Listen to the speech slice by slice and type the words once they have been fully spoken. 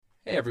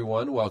Hey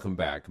everyone, welcome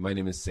back. My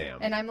name is Sam.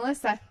 And I'm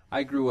Melissa.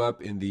 I grew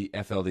up in the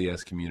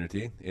FLDS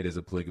community. It is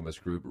a polygamous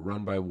group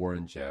run by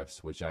Warren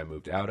Jeffs, which I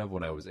moved out of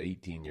when I was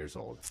 18 years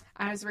old.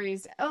 I was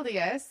raised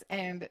LDS,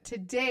 and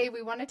today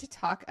we wanted to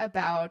talk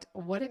about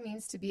what it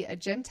means to be a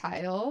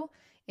Gentile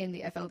in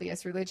the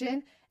FLDS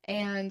religion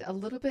and a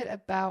little bit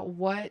about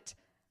what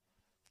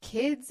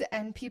kids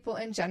and people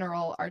in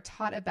general are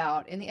taught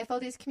about in the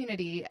FLDS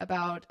community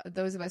about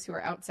those of us who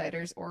are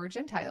outsiders or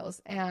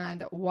Gentiles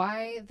and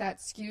why that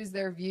skews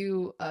their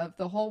view of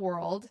the whole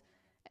world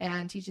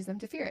and teaches them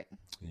to fear it.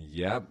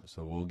 Yep,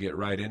 so we'll get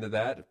right into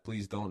that.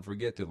 Please don't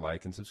forget to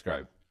like and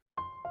subscribe.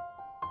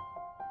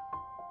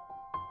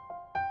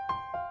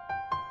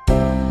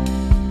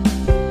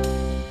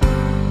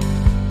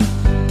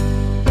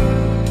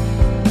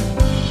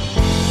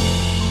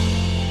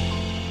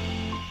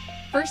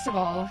 First of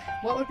all,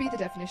 what would be the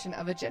definition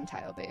of a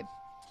Gentile, babe?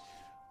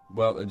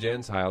 Well, a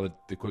Gentile,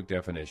 the quick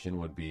definition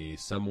would be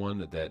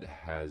someone that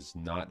has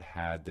not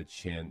had the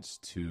chance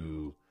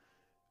to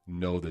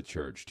know the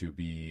church, to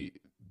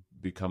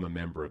become a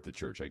member of the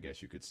church, I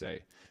guess you could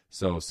say.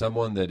 So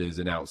someone that is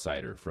an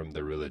outsider from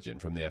the religion,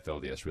 from the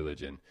FLDS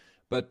religion.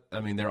 But, I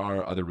mean, there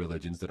are other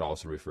religions that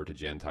also refer to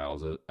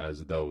Gentiles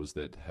as those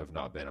that have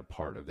not been a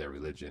part of their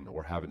religion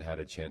or haven't had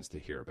a chance to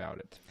hear about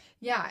it.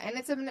 Yeah,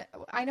 and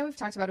I know we've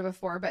talked about it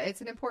before, but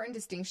it's an important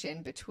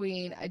distinction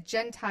between a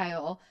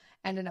Gentile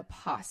and an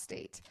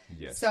apostate.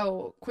 Yes.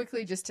 So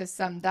quickly, just to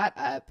sum that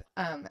up,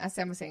 as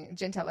Sam was saying,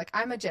 Gentile, like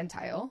I'm a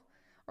Gentile,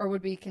 or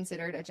would be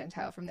considered a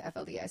Gentile from the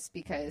FLDS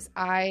because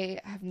I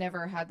have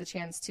never had the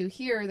chance to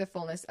hear the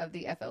fullness of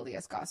the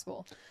FLDS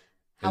gospel.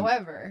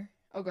 However...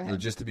 Oh, go ahead.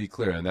 Just to be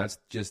clear, and that's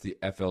just the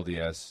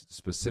FLDS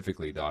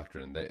specifically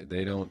doctrine.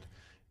 They don't,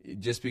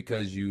 just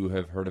because you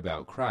have heard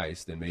about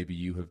Christ and maybe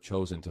you have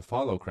chosen to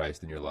follow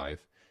Christ in your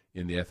life,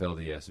 in the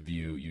FLDS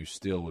view, you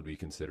still would be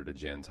considered a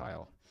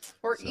Gentile.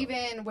 Or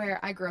even where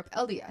I grew up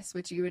LDS,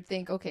 which you would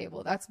think, okay,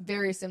 well, that's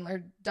very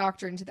similar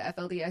doctrine to the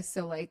FLDS.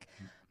 So like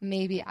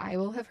maybe I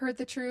will have heard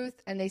the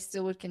truth and they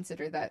still would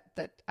consider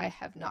that I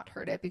have not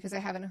heard it because I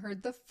haven't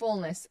heard the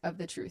fullness of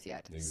the truth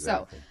yet. Exactly.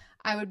 So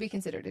I would be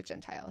considered a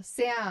Gentile.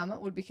 Sam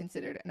would be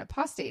considered an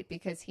apostate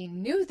because he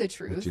knew the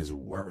truth. Which is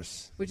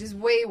worse. Which is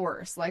way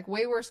worse, like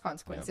way worse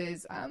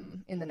consequences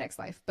in the next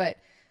life. But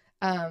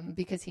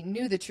because he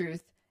knew the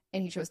truth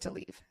and he chose to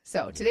leave.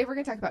 So today we're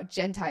going to talk about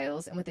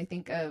Gentiles and what they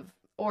think of,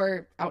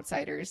 or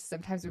outsiders.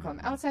 Sometimes we call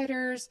them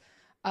outsiders.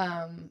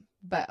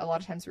 But a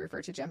lot of times we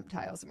refer to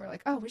Gentiles and we're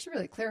like, oh, we should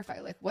really clarify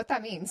like what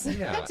that means to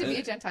be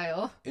a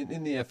Gentile.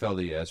 In the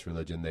FLDS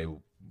religion,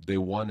 they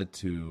wanted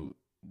to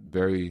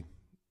very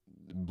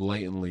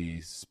blatantly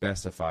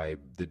specify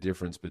the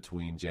difference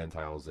between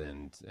Gentiles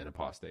and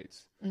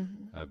apostates,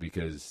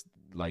 because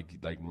like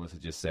Melissa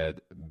just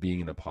said,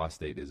 being an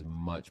apostate is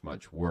much,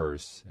 much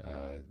worse.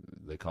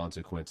 The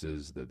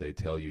consequences that they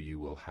tell you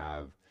will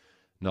have,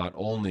 not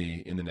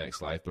only in the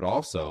next life, but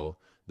also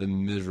the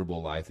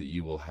miserable life that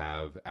you will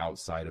have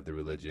outside of the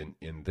religion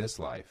in this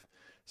life.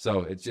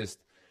 So it's just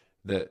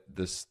the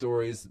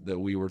stories that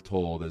we were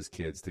told as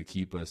kids to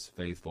keep us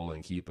faithful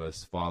and keep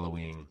us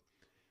following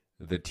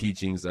the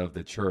teachings of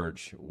the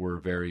church were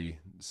very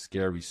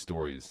scary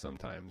stories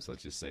sometimes.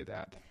 Let's just say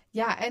that.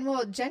 Yeah. And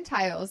well,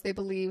 Gentiles, they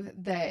believe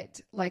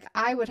that like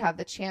I would have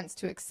the chance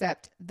to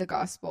accept the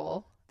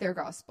gospel, their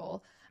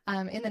gospel,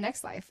 in the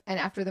next life and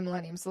after the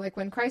millennium. So like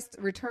when Christ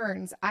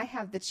returns, I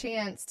have the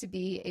chance to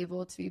be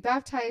able to be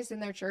baptized in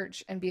their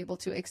church and be able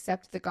to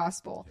accept the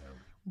gospel. Yeah.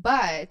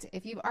 But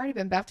if you've already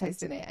been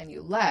baptized in it and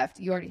you left,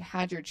 you already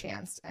had your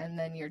chance and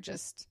then you're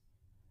just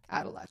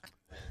out of luck.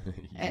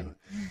 And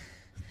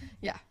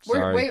yeah,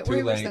 sorry, way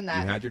too worse late. than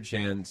that. You had your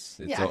chance.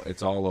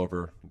 It's all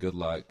over. Good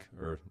luck,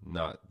 or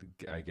not.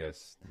 I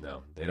guess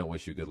no. They don't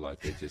wish you good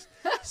luck. They just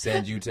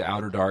send you to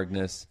outer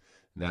darkness.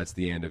 And that's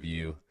the end of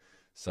you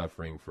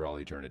suffering for all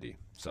eternity.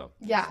 So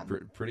yeah,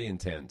 pretty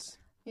intense.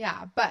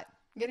 Yeah, but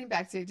getting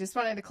back to, just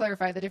wanted to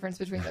clarify the difference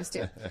between those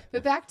two.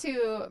 But back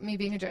to me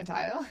being a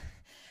Gentile.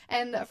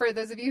 And for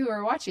those of you who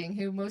are watching,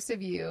 who most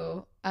of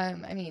you,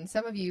 I mean,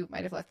 some of you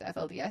might have left the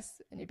FLDS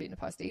and you'd be an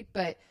apostate,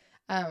 but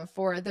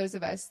for those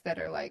of us that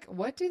are like,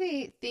 what do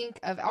they think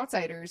of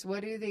outsiders?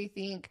 What do they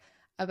think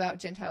about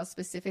Gentiles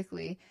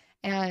specifically?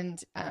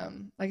 And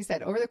like I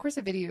said, over the course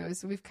of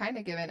videos, we've kind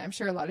of given, I'm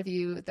sure a lot of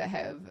you that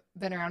have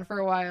been around for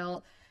a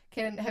while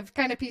can have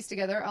kind of pieced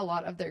together a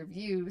lot of their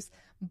views.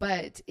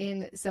 But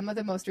in some of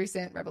the most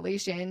recent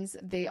revelations,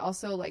 they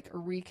also like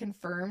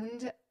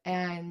reconfirmed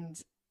and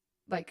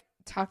like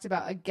talked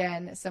about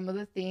again some of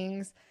the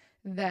things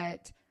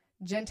that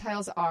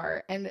Gentiles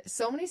are, and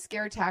so many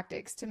scare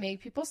tactics to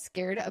make people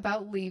scared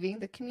about leaving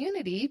the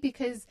community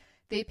because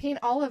they paint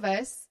all of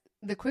us,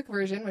 the quick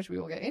version, which we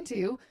will get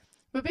into,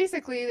 but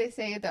basically they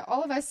say that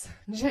all of us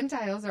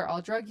Gentiles are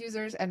all drug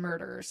users and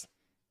murderers,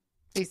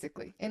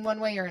 basically, in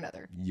one way or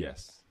another.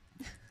 Yes.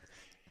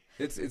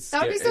 It's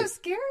that would be so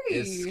scary.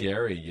 It's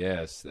scary,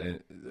 yes.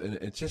 And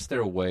it's just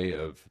their way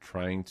of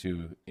trying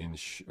to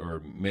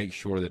make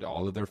sure that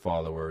all of their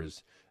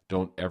followers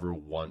don't ever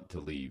want to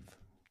leave.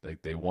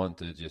 Like they want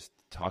to just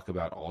talk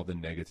about all the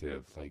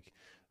negative, like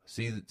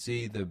see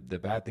the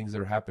bad things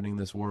that are happening in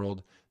this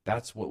world.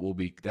 That's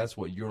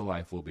what your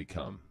life will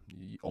become.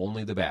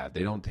 Only the bad.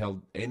 They don't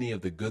tell any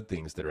of the good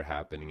things that are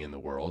happening in the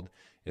world.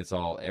 It's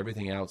all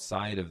everything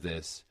outside of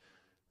this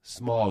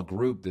small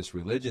group, this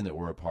religion that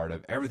we're a part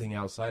of. Everything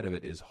outside of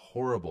it is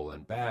horrible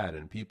and bad,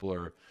 and people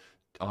are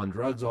on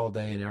drugs all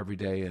day and every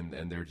day, and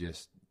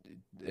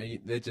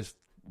they just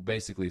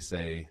basically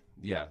say,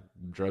 yeah,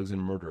 drugs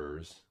and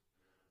murderers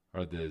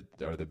are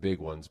the big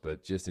ones,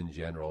 but just in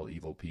general,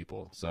 evil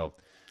people. So,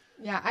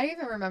 yeah, I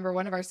even remember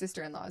one of our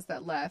sister-in-laws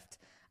that left.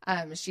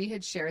 She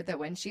had shared that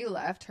when she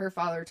left, her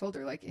father told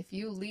her, like, if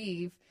you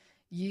leave,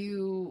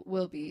 you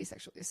will be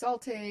sexually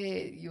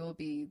assaulted, you will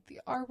be the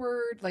R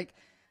word, like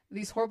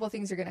these horrible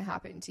things are going to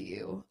happen to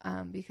you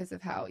because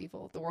of how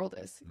evil the world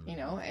is, you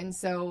know? And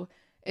so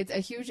it's a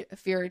huge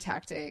fear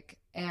tactic,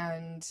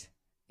 and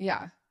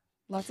yeah,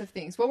 lots of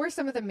things. What were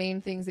some of the main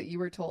things that you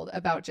were told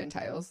about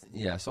Gentiles?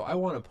 Yeah, so I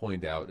want to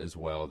point out as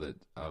well that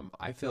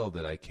I feel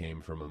that I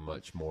came from a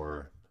much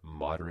more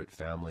moderate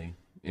family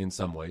in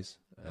some ways.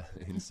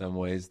 In some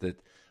ways that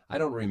I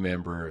don't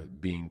remember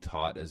being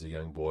taught as a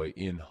young boy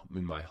in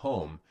my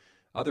home.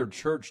 Other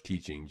church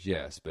teachings,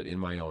 yes, but in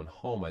my own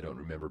home, I don't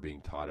remember being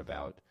taught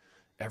about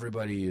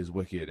everybody is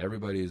wicked,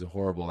 everybody is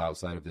horrible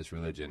outside of this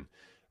religion.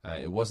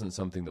 It wasn't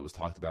something that was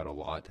talked about a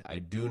lot. I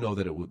do know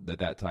that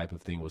that type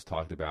of thing was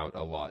talked about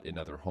a lot in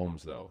other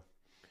homes, though.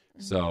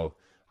 Mm-hmm. So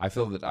I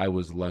feel that I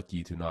was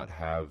lucky to not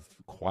have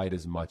quite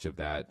as much of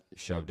that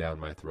shoved down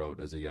my throat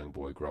as a young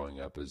boy growing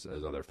up as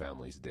other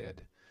families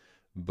did.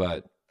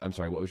 But I'm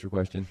sorry, what was your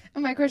question?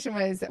 My question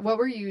was, what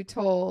were you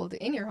told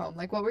in your home?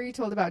 Like, what were you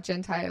told about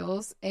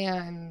Gentiles?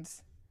 And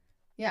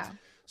yeah.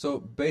 So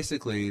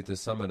basically, to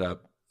sum it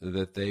up,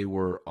 that they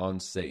were on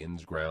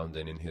Satan's ground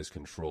and in his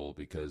control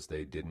because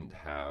they didn't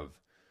have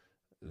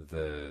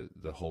the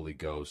Holy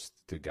Ghost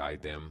to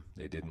guide them.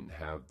 They didn't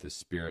have the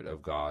Spirit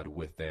of God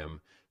with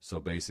them. So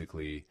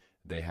basically,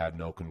 they had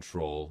no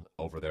control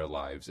over their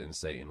lives, and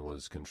Satan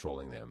was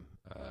controlling them.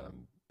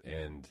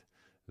 And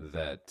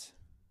that,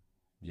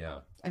 yeah.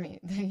 I mean,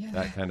 yeah.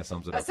 That kind of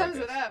sums it up. That sums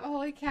it up.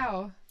 Holy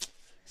cow.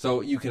 So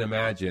you can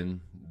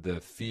imagine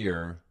the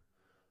fear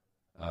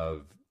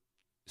of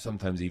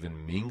sometimes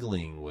even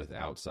mingling with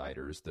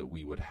outsiders that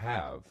we would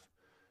have,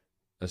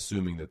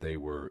 assuming that they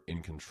were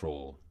in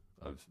control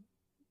of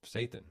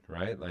Satan,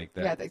 right? Like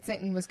that. Yeah, that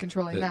Satan was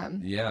controlling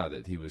them. Yeah,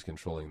 that he was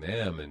controlling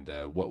them, and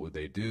what would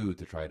they do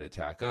to try to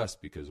attack us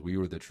because we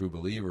were the true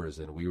believers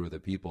and we were the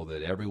people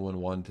that everyone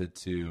wanted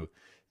to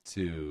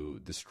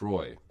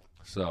destroy.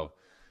 So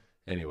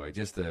anyway,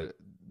 just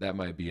that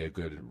might be a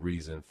good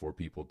reason for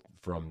people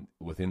from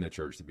within the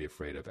church to be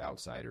afraid of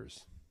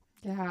outsiders.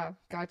 Yeah,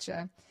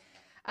 gotcha.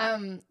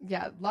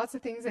 Yeah, lots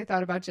of things I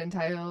thought about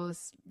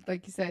Gentiles.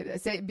 Like you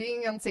said,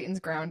 being on Satan's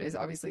ground is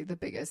obviously the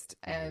biggest,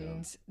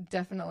 and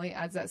definitely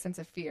adds that sense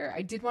of fear.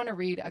 I did want to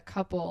read a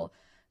couple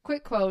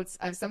quick quotes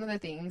of some of the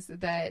things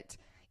that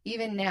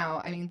even now,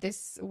 I mean,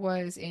 this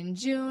was in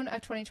June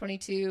of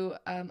 2022,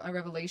 a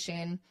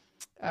revelation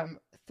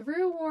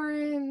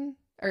through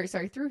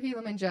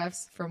Helaman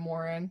Jeffs from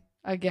Warren.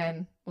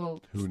 Again,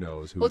 who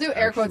knows? We'll do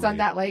air quotes on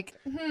that, like,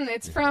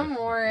 it's from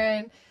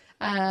Warren.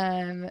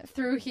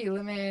 Through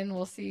Helaman,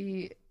 we'll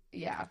see.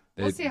 Yeah,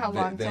 we'll see how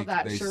long till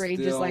that charade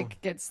just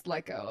like gets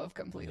let go of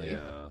completely.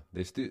 Yeah,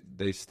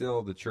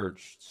 the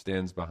church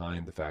stands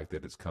behind the fact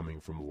that it's coming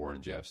from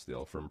Warren Jeff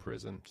still from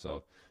prison.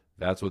 So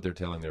that's what they're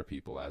telling their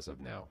people as of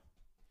now.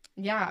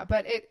 Yeah,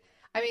 but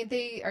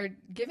they are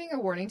giving a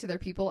warning to their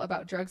people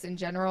about drugs in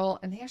general,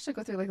 and they actually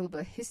go through like a little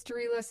bit of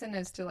history lesson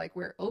as to like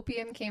where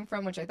opium came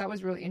from, which I thought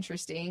was really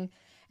interesting.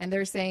 And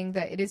they're saying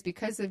that it is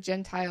because of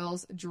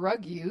Gentiles'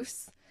 drug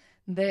use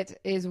that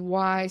is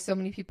why so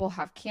many people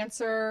have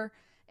cancer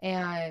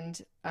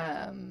and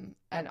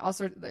all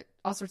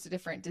sorts of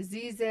different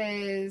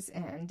diseases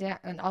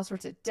and all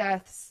sorts of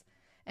deaths,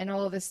 and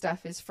all of this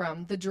stuff is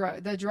from the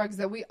drugs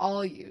that we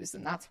all use,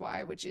 and that's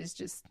why, which is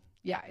just,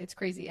 yeah, it's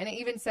crazy. And it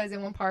even says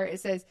in one part, it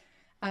says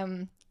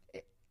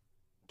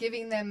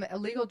giving them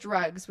illegal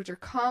drugs, which are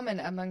common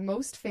among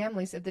most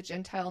families of the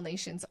Gentile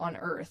nations on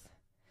earth,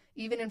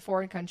 even in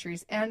foreign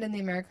countries and in the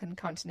American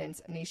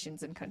continent's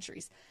nations and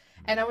countries.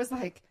 And I was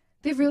like,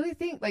 they really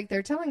think, like,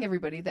 they're telling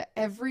everybody that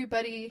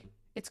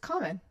it's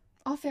common.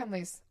 All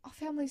families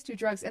do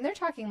drugs. And they're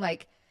talking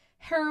like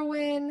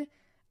heroin,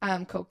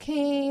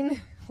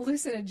 cocaine,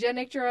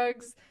 hallucinogenic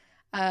drugs,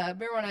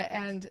 marijuana.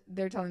 And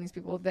they're telling these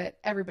people that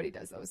everybody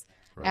does those.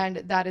 Right. And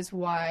that is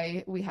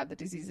why we have the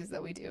diseases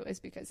that we do, is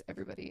because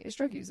everybody is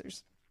drug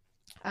users.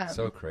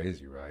 So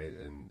crazy, right?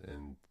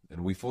 And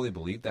we fully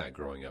believed that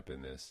growing up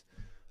in this.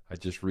 I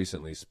just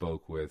recently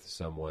spoke with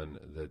someone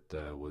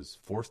that was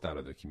forced out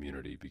of the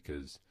community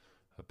because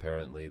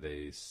apparently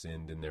they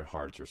sinned in their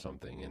hearts or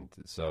something. And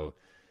so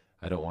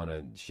I don't want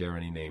to share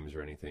any names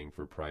or anything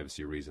for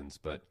privacy reasons,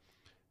 but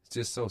it's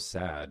just so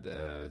sad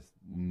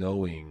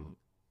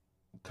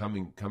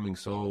coming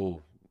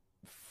so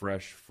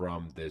fresh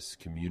from this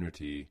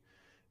community,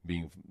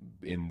 being,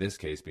 in this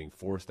case, being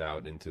forced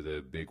out into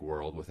the big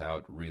world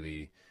without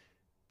really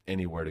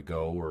anywhere to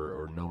go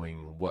or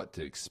knowing what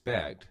to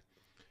expect.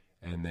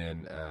 And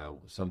then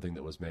something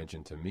that was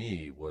mentioned to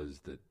me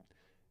was that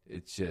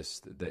it's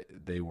just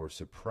that they were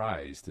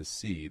surprised to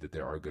see that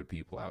there are good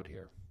people out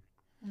here.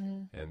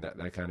 And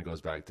that kind of goes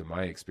back to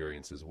my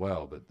experience as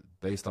well. But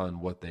based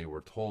on what they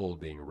were told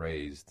being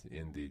raised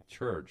in the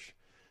church,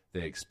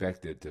 they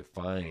expected to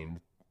find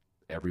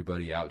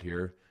everybody out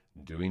here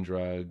doing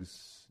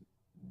drugs,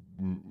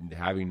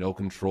 having no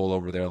control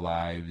over their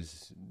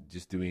lives,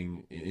 just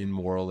doing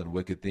immoral and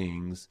wicked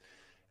things.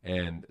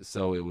 And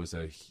so it was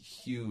a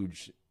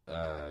huge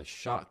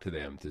shock to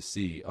them to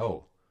see,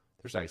 oh,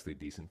 there's actually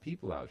decent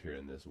people out here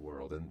in this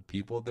world, and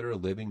people that are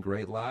living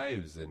great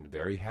lives and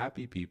very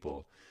happy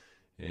people.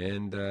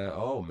 And,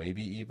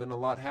 maybe even a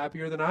lot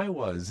happier than I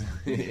was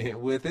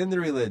within the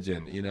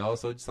religion,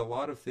 So just a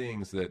lot of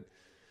things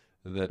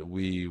that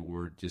we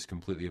were just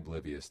completely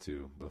oblivious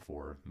to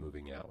before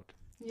moving out.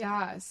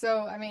 Yeah.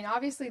 So, I mean,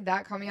 obviously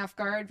that caught me off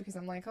guard because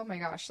I'm like, oh my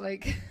gosh,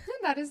 like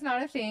that is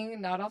not a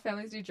thing. Not all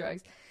families do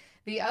drugs.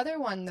 The other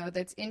one, though,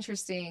 that's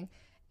interesting,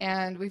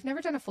 and we've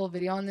never done a full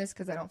video on this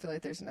because I don't feel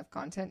like there's enough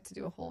content to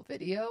do a whole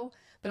video,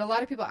 but a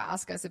lot of people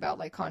ask us about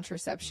like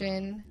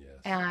contraception. Yes.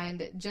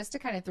 And just to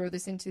kind of throw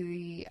this into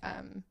the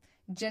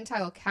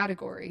Gentile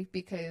category,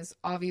 because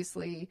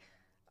obviously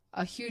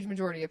a huge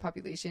majority of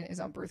population is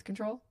on birth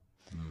control.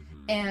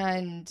 Mm-hmm.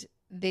 And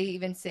they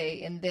even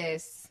say in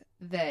this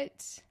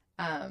that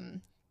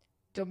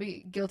don't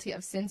be guilty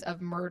of sins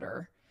of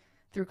murder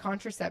through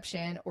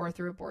contraception or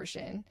through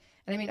abortion.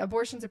 And I mean,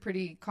 abortion's a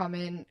pretty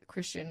common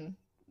Christian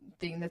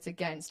thing that's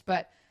against,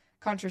 but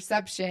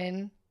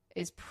contraception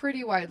is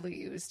pretty widely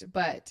used.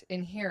 But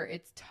in here,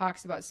 it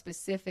talks about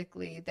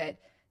specifically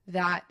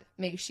that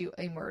makes you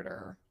a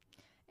murderer.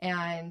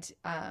 And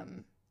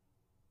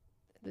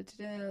let's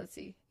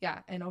see,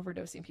 and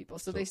overdosing people.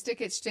 So they stick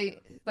it straight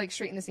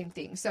in the same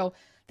thing. So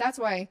that's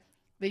why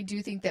they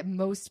do think that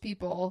most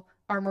people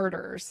are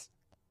murderers,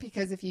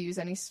 because if you use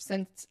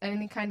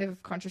any kind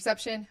of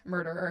contraception,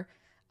 murderer.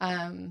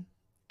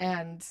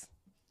 And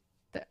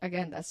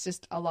again, that's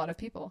just a lot of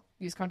people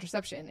use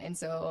contraception. And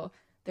so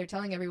they're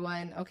telling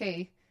everyone,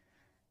 okay,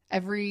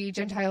 every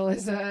Gentile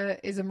is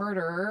a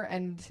murderer.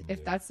 And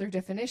if that's their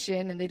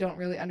definition and they don't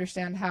really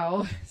understand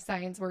how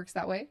science works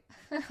that way,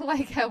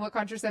 like what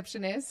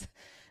contraception is,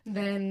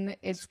 then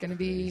it's going to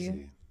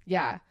be,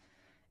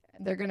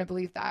 they're going to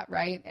believe that.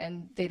 Right.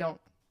 And they don't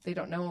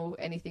know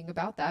anything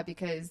about that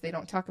because they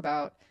don't talk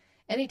about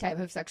any type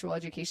of sexual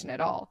education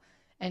at all.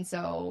 And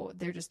so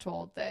they're just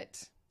told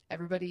that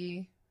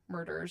everybody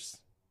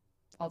murders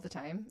all the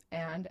time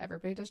and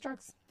everybody does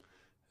drugs.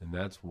 And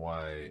that's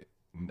why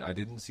I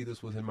didn't see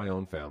this within my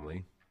own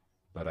family,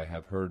 but I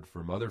have heard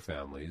from other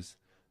families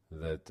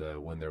that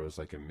when there was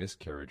like a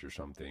miscarriage or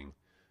something,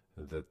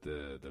 that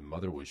the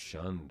mother was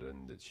shunned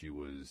and that she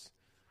was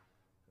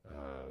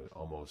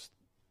almost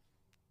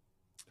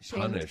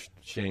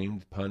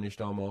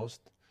punished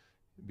almost,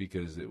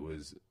 because it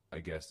was, I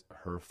guess,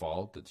 her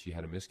fault that she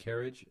had a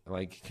miscarriage.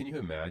 Like, can you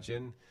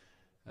imagine?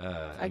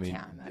 I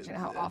can't imagine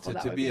how awful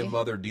that would be. To be a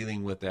mother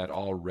dealing with that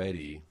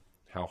already,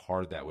 how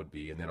hard that would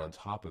be. And then on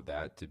top of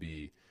that, to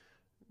be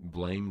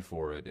blamed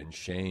for it and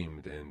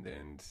shamed.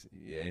 And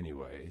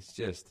anyway, it's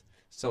just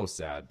so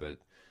sad.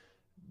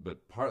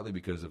 But partly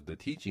because of the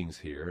teachings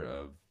here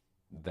of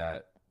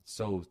that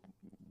so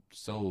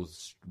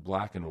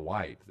black and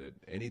white, that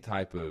any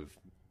type of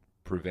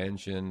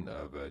prevention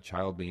of a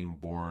child being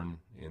born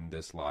in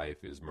this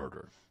life is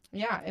murder.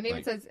 Yeah, and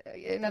it says,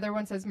 another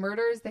one says,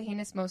 murder is the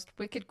heinous, most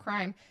wicked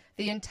crime.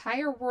 The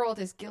entire world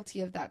is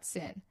guilty of that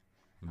sin,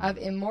 of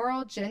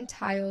immoral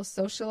Gentile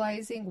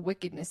socializing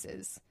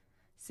wickednesses,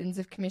 sins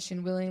of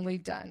commission willingly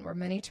done, where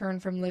many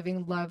turn from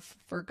living love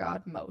for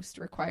God most,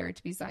 required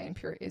to be Zion,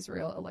 pure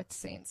Israel, elect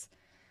saints.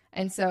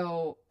 And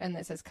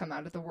this has come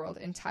out of the world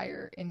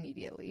entire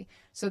immediately.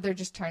 So they're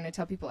just trying to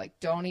tell people, like,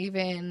 don't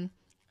even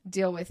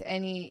deal with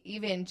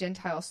even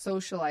Gentile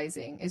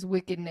socializing is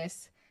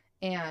wickedness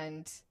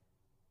and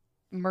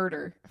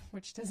murder,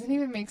 which doesn't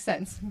even make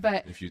sense.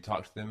 But if you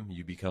talk to them,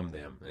 you become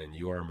them, and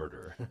you are a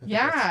murderer.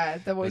 Yeah,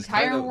 the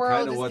entire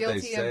world is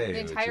guilty of the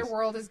entire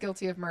world is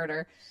guilty of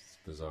murder. It's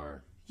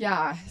bizarre.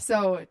 Yeah.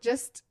 So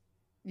just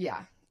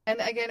And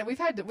again, we've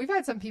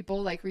had some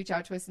people like reach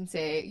out to us and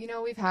say,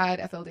 we've had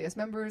FLDS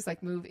members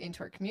like move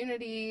into our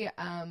community.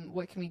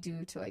 What can we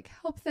do to like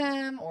help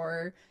them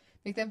or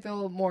make them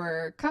feel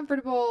more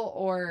comfortable,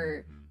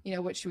 or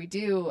what should we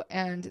do?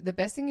 And the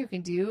best thing you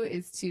can do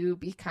is to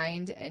be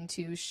kind and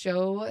to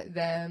show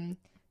them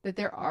that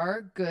there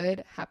are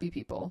good, happy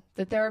people,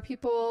 that there are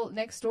people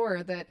next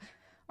door that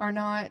are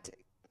not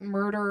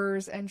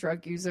murderers and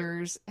drug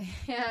users,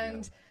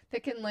 and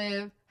that can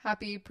live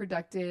happy,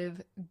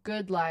 productive,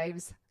 good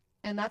lives.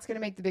 And that's going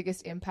to make the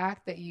biggest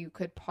impact that you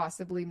could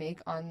possibly make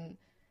on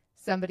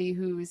somebody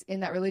who's in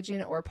that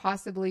religion, or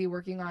possibly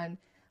working on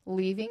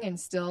leaving and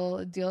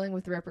still dealing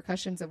with the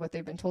repercussions of what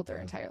they've been told their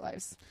entire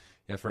lives.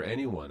 Yeah, for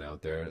anyone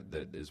out there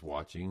that is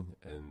watching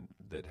and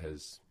that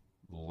has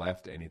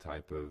left any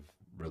type of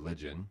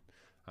religion,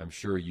 I'm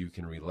sure you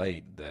can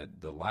relate that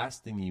the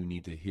last thing you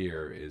need to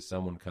hear is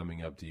someone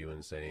coming up to you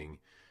and saying,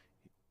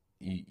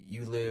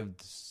 you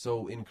lived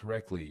so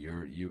incorrectly.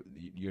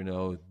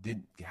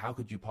 How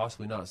could you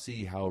possibly not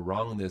see how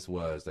wrong this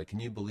was? Like, can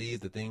you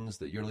believe the things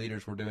that your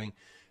leaders were doing?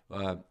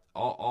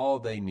 All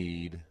they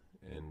need,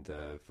 and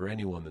for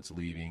anyone that's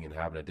leaving and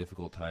having a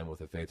difficult time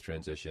with a faith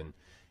transition,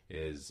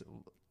 is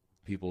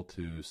people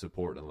to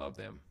support and love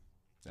them.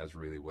 That's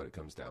really what it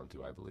comes down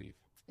to, I believe.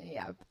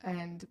 Yeah,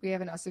 and we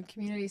have an awesome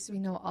community, so we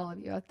know all of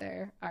you out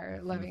there are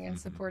loving and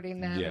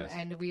supporting them, yes.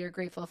 And we are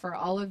grateful for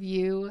all of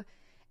you.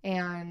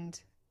 And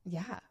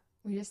yeah,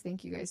 we just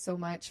thank you guys so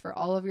much for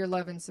all of your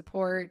love and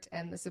support,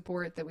 and the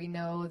support that we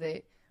know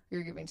that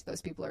you're giving to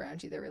those people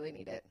around you that really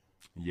need it.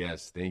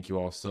 Yes, thank you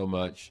all so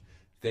much.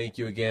 Thank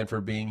you again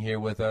for being here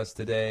with us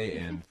today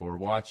and for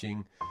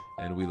watching,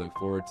 and we look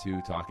forward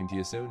to talking to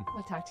you soon.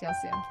 We'll talk to y'all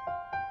soon.